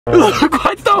Look,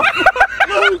 what the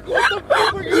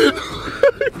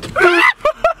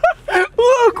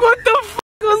Look, what the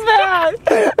was that?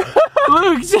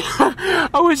 Look,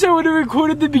 I wish I would have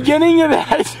recorded the beginning of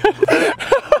that.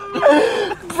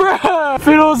 Bruh.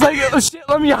 Fiddle's like, oh, shit,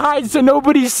 let me hide so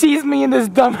nobody sees me in this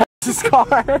dumbass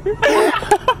car.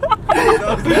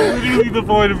 That was literally the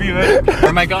point of you. Where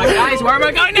am I going, guys? Where am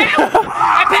I going now?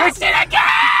 I passed it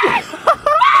again!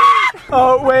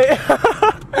 Oh, wait.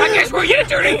 I guess we're gonna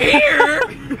turn it here!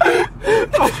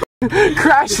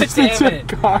 Crashes into a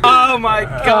car. Oh my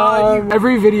god.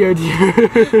 Every video,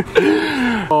 dude.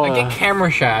 I get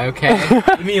camera shy, okay?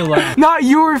 Leave me alone. No,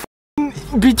 you were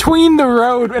between the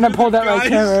road when I pulled out my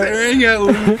camera. Staring at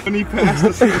Luke when he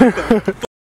passed us.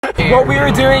 What we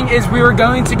were doing is we were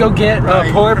going to go get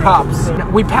Polar Pops.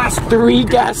 We passed 3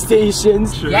 gas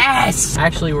stations. Yes!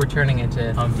 Actually, we're turning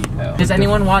into Home Depot. Does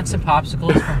anyone want some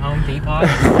popsicles from Home Depot?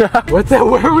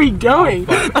 Where are we going?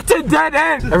 That's a dead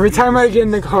end. Every time I get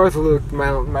in the car with Luke, my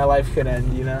life could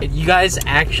end, you know? You guys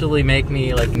actually make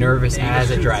me like nervous as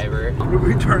a driver. Are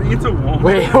we turning into Walmart?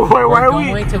 Wait, why are we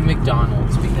going to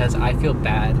McDonald's because I feel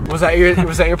bad. Was that your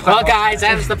plan? Well, guys,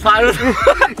 that was the plan.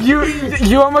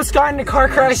 You almost got in a car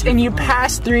crash and you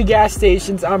passed 3 gas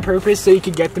stations on purpose so you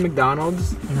could get to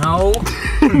McDonald's? No.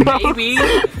 Maybe.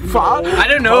 I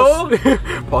don't know.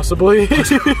 Possibly.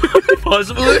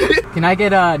 Possibly. Can I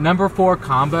get a number 4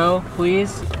 combo,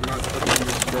 please?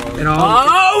 And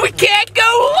oh, we can't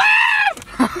go left!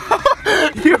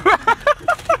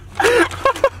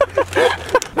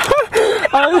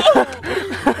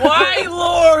 Why,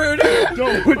 Lord?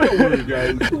 Don't worry,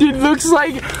 guys. Dude, looks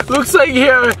like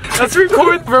here. Let's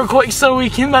record real quick so we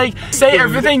can like say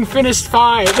everything finished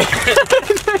fine.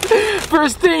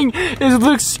 First thing is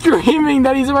Luke screaming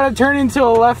that he's about to turn into a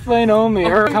left lane only.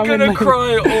 I'm gonna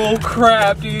cry. Oh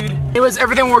crap, dude.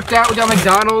 Everything worked out. We got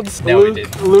McDonald's. No, we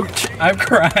didn't. Luke, I'm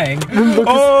crying.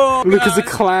 Luke is a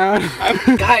clown.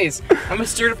 Guys, I'm a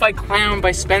certified clown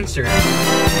by Spencer.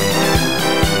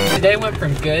 Today went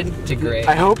from good to great.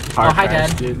 I hope. Oh, hi,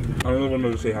 Dad. I only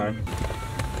wanted to say hi.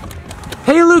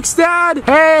 Hey, Luke's dad.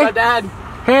 Hey. Hi, Dad.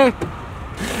 Hey.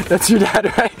 That's your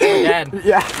dad, right? Dad.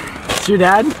 Yeah. It's your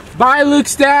dad. Bye,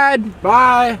 Luke's dad.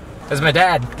 Bye. That's my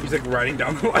dad. He's like riding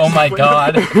down the Oh my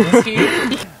god. Is he?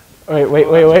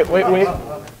 Wait.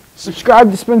 Subscribe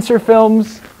to Spencer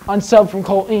Films on sub from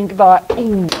ColtInc. Why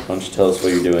don't you tell us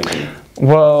what you're doing here?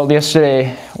 Well,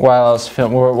 yesterday while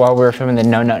we were filming the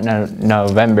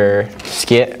November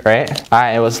skit, right?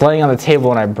 I was laying on the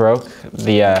table and I broke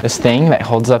the this thing that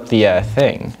holds up the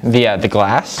the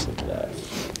glass.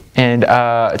 And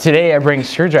today I bring a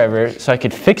screwdriver so I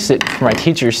could fix it before my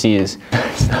teacher sees.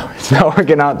 It's not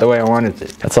working out the way I wanted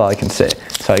it. That's all I can say.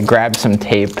 So I grabbed some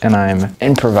tape and I'm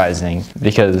improvising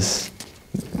because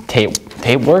tape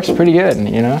works pretty good,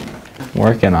 you know? I'm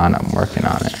working on it,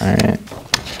 alright?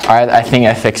 Alright, I think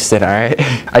I fixed it, alright?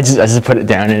 I just put it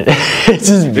down and it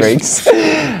just breaks.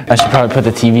 I should probably put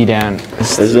the TV down.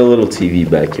 There's a little TV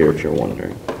back here if you're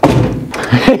wondering.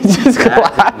 It just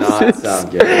collapses. Not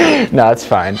sound good. No, it's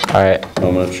fine. Alright.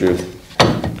 Moment of truth.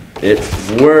 It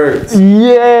worked!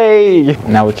 Yay!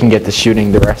 Now we can get to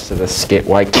shooting the rest of the skit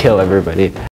while I kill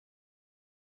everybody.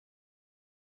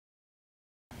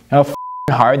 How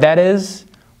hard that is?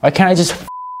 Why can't I just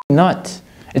nut?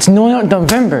 It's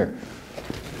November.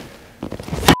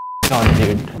 On,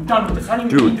 dude. I'm done with this. I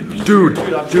don't even need to be dude, get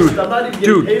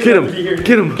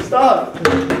him. Stop.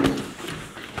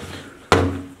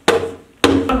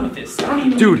 I'm done with this. I don't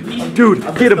even Dude,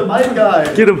 get him. The mic guy.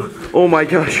 Get him. Oh my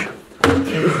gosh. I'm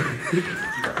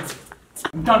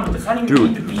done with this. I don't even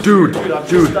need to be Dude,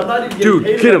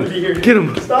 get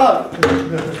him. Stop.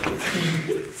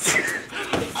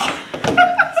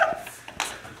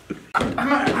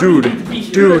 Dude, I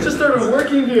just started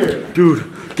working here. Dude,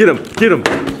 get him.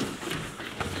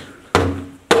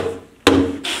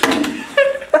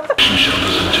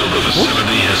 Shelters until the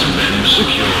facility has been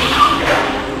secured.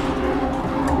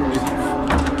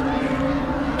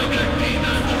 Object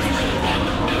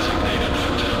D-934 designated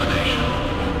for termination.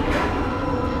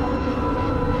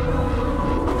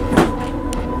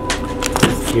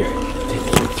 Here, take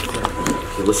the key.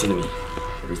 Okay, listen to me.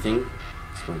 Everything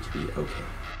is going to be okay.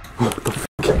 What the f***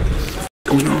 is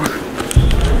going on?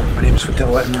 My name is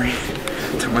Fidel Emery.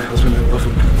 Tell my husband I love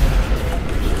him.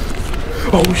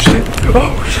 Oh shit!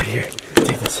 Here,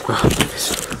 take this.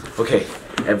 Okay,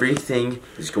 everything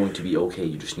is going to be okay.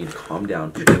 You just need to calm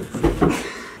down.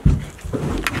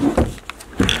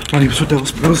 My name is Fidel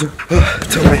Espinosa.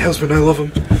 Tell my husband I love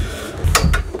him.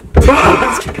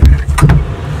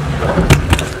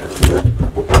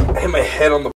 I hit my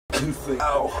head on the f***ing thing.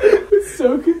 Ow. It's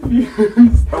so good.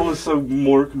 confused. I was so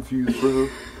more confused, bro.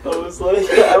 I was like,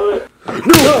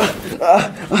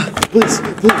 Please,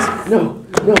 no,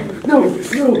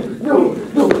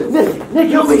 Nick,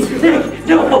 help me, Nick,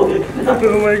 no. oh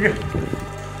my god.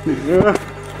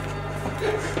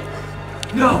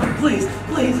 No, please,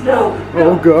 no.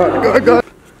 Oh God, God.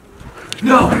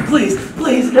 No, please,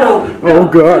 no. Oh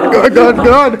God.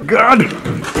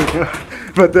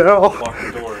 What the hell?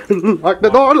 Lock the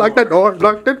door. Lock the door.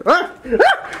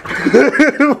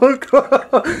 Oh God.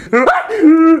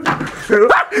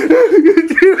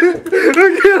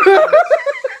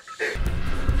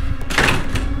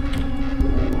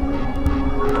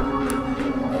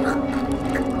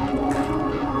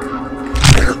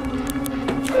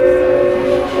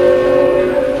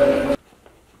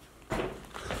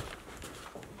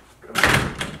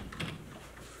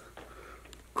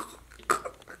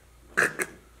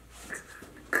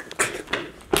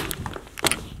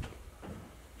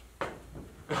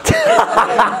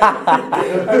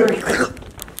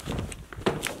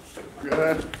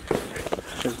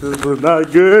 This was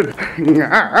not good.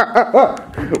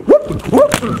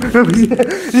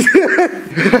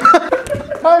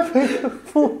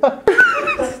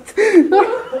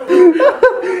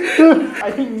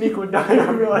 I think Nick would die.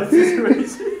 I realize this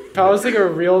situation. If I was like a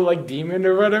real like demon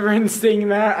or whatever and seeing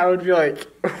that, I would be like,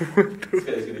 This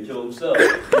guy's gonna kill himself.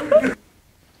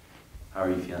 How are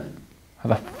you feeling? how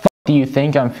the f do you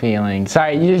think I'm feeling?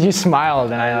 Sorry, you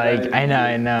smiled and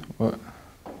I know. How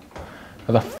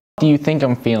the f do you think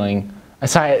I'm feeling?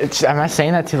 Sorry, am I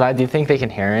saying that too loud? Do you think they can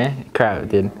hear it? Crap,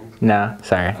 dude. No,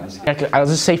 sorry. I'll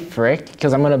just say frick,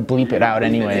 because I'm gonna bleep it out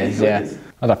anyways, yeah.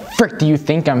 How the frick do you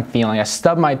think I'm feeling? I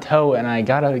stubbed my toe and I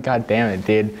gotta, god damn it,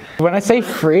 dude. When I say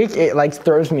freak, it like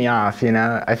throws me off, you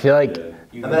know? I feel like...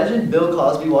 Imagine Bill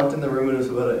Cosby walked in the room and was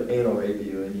about to anal rape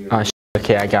you and you... Oh,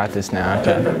 okay, I got this now,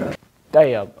 okay.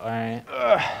 Stay up, alright.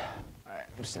 Alright,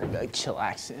 I'm just gonna be like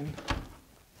chillaxing.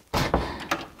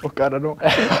 Oh god, I don't...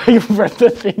 I can breath the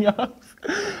thing up.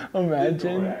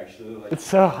 Imagine. It's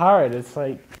so hard, it's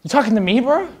like... You talking to me,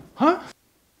 bro? Huh?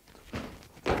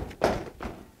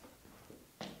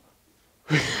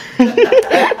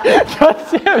 God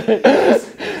damn it!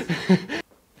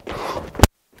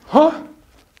 Huh?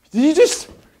 Did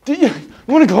you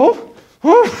wanna go?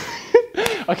 Huh?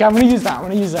 Okay, I'm gonna use that.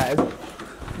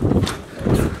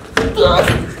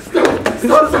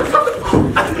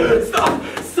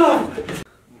 Stop!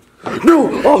 No!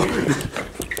 Oh!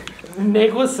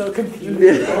 Nick was so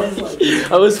confused.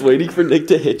 I was waiting for Nick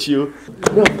to hit you.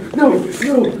 No, Nick,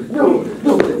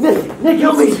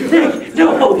 help me, Nick,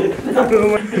 no.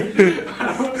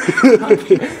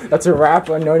 That's a wrap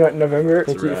on No Nut November.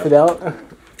 Thank you, Fidel.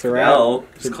 It's a wrap. No,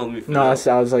 just call me Fidel. No, I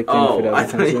was like, thank you, Fidel. I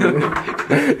thought you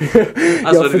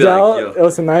Yo, Fidel, it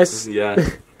was nice. Yeah.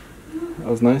 That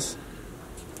was nice.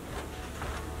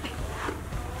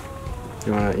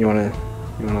 You wanna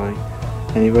like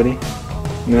anybody?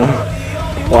 No.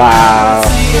 Wow.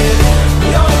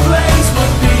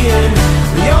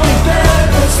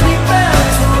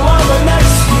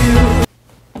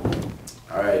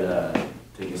 All right,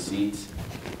 take a seat.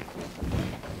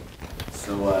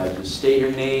 So just state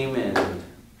your name and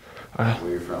where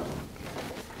you're from.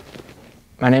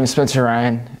 My name is Spencer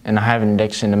Ryan, and I have an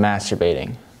addiction to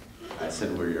masturbating. I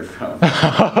said where you're from.